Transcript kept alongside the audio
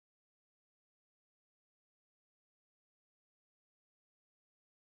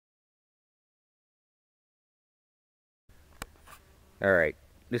Alright,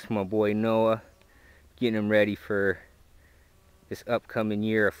 this is my boy Noah, getting him ready for this upcoming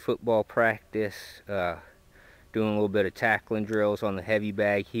year of football practice. Doing a little bit of tackling drills on the heavy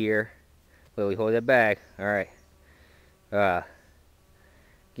bag here. Lily, hold that bag. Alright.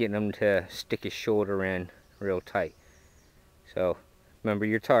 Getting him to stick his shoulder in real tight. So, remember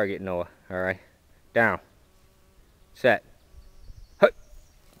your target, Noah. Alright. Down. Set. Hut.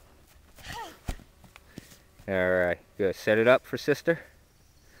 Alright, good. Set it up for sister.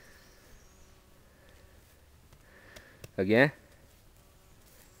 Again.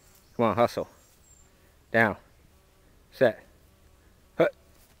 Come on, hustle. Down. Set. Hut.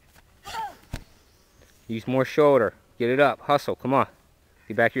 Use more shoulder. Get it up. Hustle. Come on.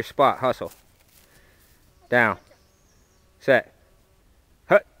 Get back to your spot. Hustle. Down. Set.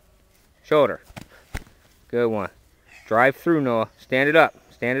 Hut. Shoulder. Good one. Drive through, Noah. Stand it up.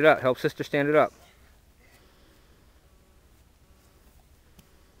 Stand it up. Help sister stand it up.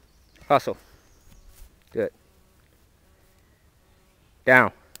 Hustle. Good.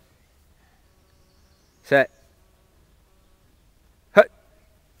 Down. Set. Hut.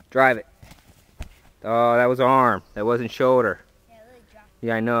 Drive it. Oh, that was arm. That wasn't shoulder. Yeah, really dropped.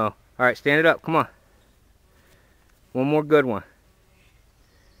 Yeah, I know. Alright, stand it up. Come on. One more good one.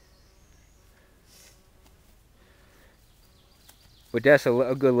 But that's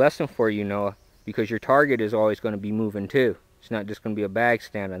a good lesson for you, Noah, because your target is always going to be moving too. It's not just going to be a bag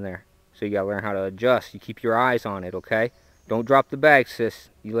standing there. So you got to learn how to adjust. You keep your eyes on it, okay? Don't drop the bag, sis.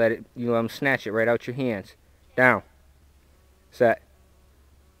 You let them snatch it right out your hands. Down. Set.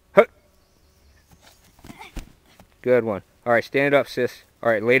 Hut. Good one. All right, stand it up, sis. All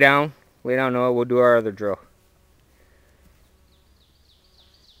right, lay down. Lay down, Noah. We'll do our other drill.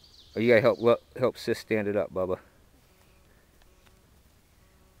 Oh, you got to help sis stand it up, Bubba.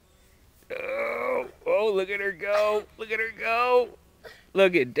 Oh, look at her go. Look at her go.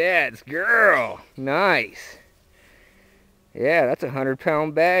 Look at Dad's girl. Nice. Yeah, that's a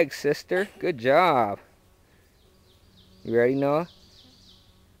 100-pound bag, sister. Good job. You ready, Noah?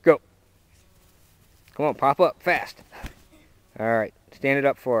 Go. Come on, pop up fast. All right, stand it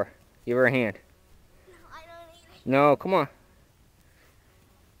up for her. Give her a hand. No, I don't need it. No, come on.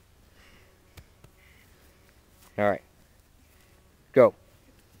 All right. Go.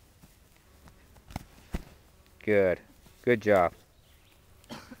 Good. Good job.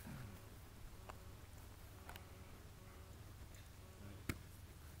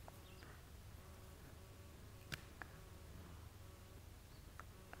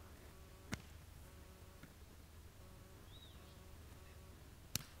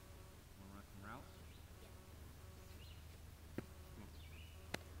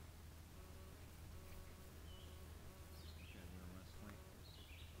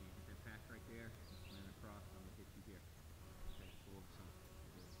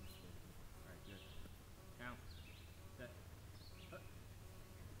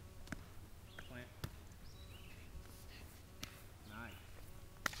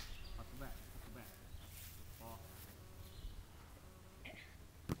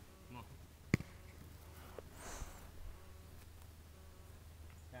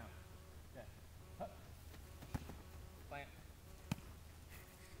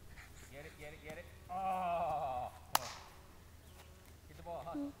 Get it. Oh. Get the ball,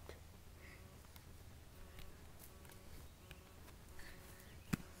 hustle.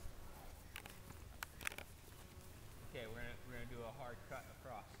 Okay, we're gonna do a hard cut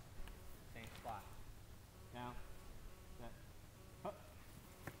across. Same spot. Down. Set. Hup.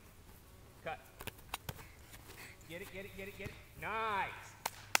 Cut. Get it. Nice.